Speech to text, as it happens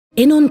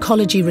In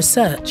oncology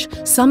research,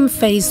 some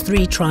Phase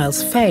 3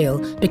 trials fail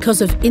because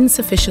of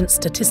insufficient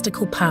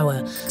statistical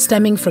power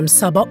stemming from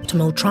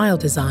suboptimal trial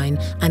design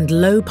and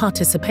low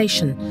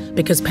participation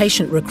because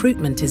patient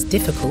recruitment is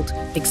difficult,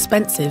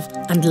 expensive,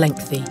 and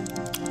lengthy.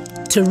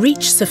 To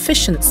reach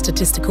sufficient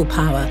statistical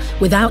power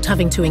without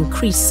having to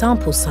increase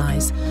sample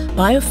size,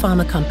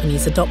 biopharma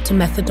companies adopt a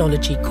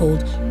methodology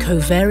called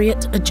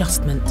covariate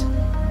adjustment.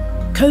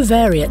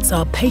 Covariates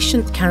are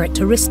patient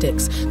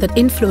characteristics that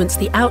influence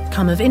the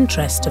outcome of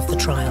interest of the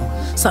trial,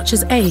 such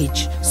as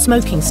age,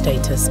 smoking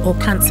status, or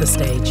cancer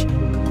stage.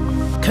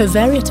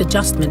 Covariate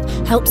adjustment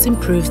helps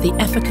improve the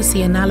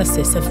efficacy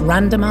analysis of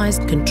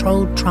randomized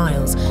controlled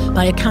trials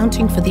by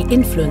accounting for the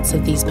influence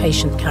of these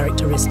patient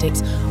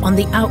characteristics on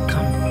the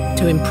outcome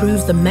to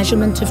improve the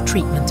measurement of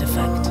treatment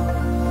effect.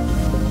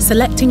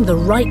 Selecting the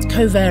right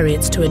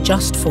covariates to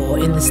adjust for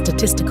in the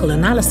statistical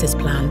analysis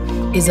plan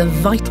is a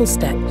vital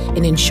step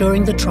in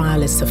ensuring the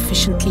trial is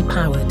sufficiently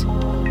powered.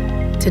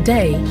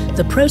 Today,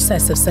 the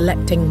process of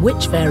selecting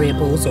which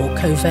variables or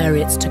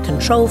covariates to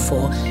control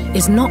for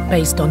is not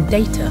based on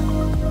data.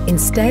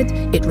 Instead,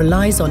 it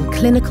relies on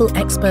clinical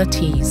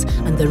expertise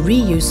and the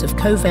reuse of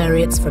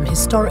covariates from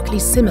historically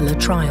similar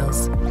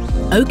trials.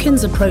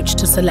 Owkin's approach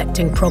to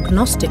selecting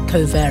prognostic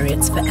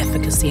covariates for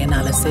efficacy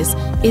analysis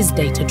is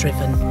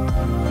data-driven.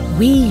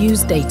 We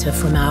use data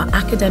from our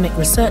academic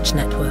research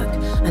network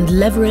and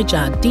leverage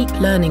our deep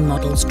learning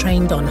models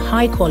trained on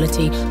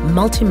high-quality,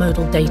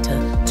 multimodal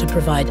data to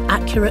provide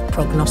accurate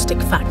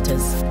prognostic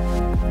factors.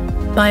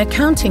 By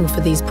accounting for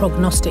these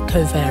prognostic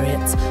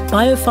covariates,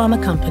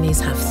 biopharma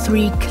companies have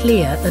three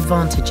clear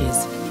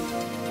advantages.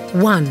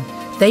 1.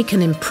 They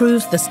can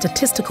improve the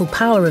statistical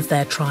power of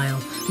their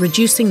trial,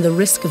 reducing the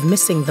risk of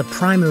missing the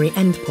primary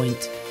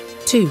endpoint.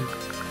 2.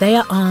 They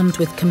are armed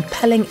with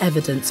compelling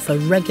evidence for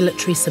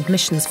regulatory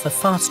submissions for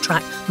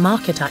fast-track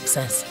market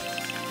access.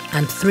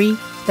 And 3,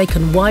 they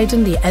can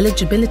widen the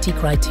eligibility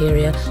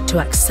criteria to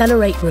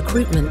accelerate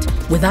recruitment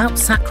without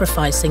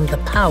sacrificing the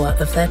power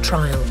of their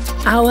trial.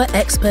 Our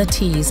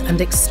expertise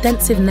and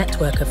extensive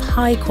network of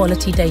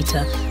high-quality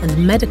data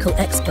and medical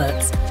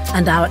experts,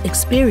 and our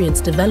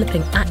experience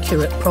developing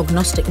accurate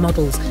prognostic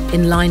models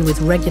in line with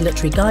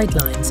regulatory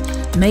guidelines,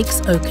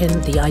 makes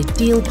Owkin the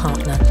ideal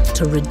partner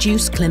to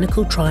reduce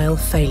clinical trial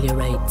failure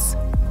rates.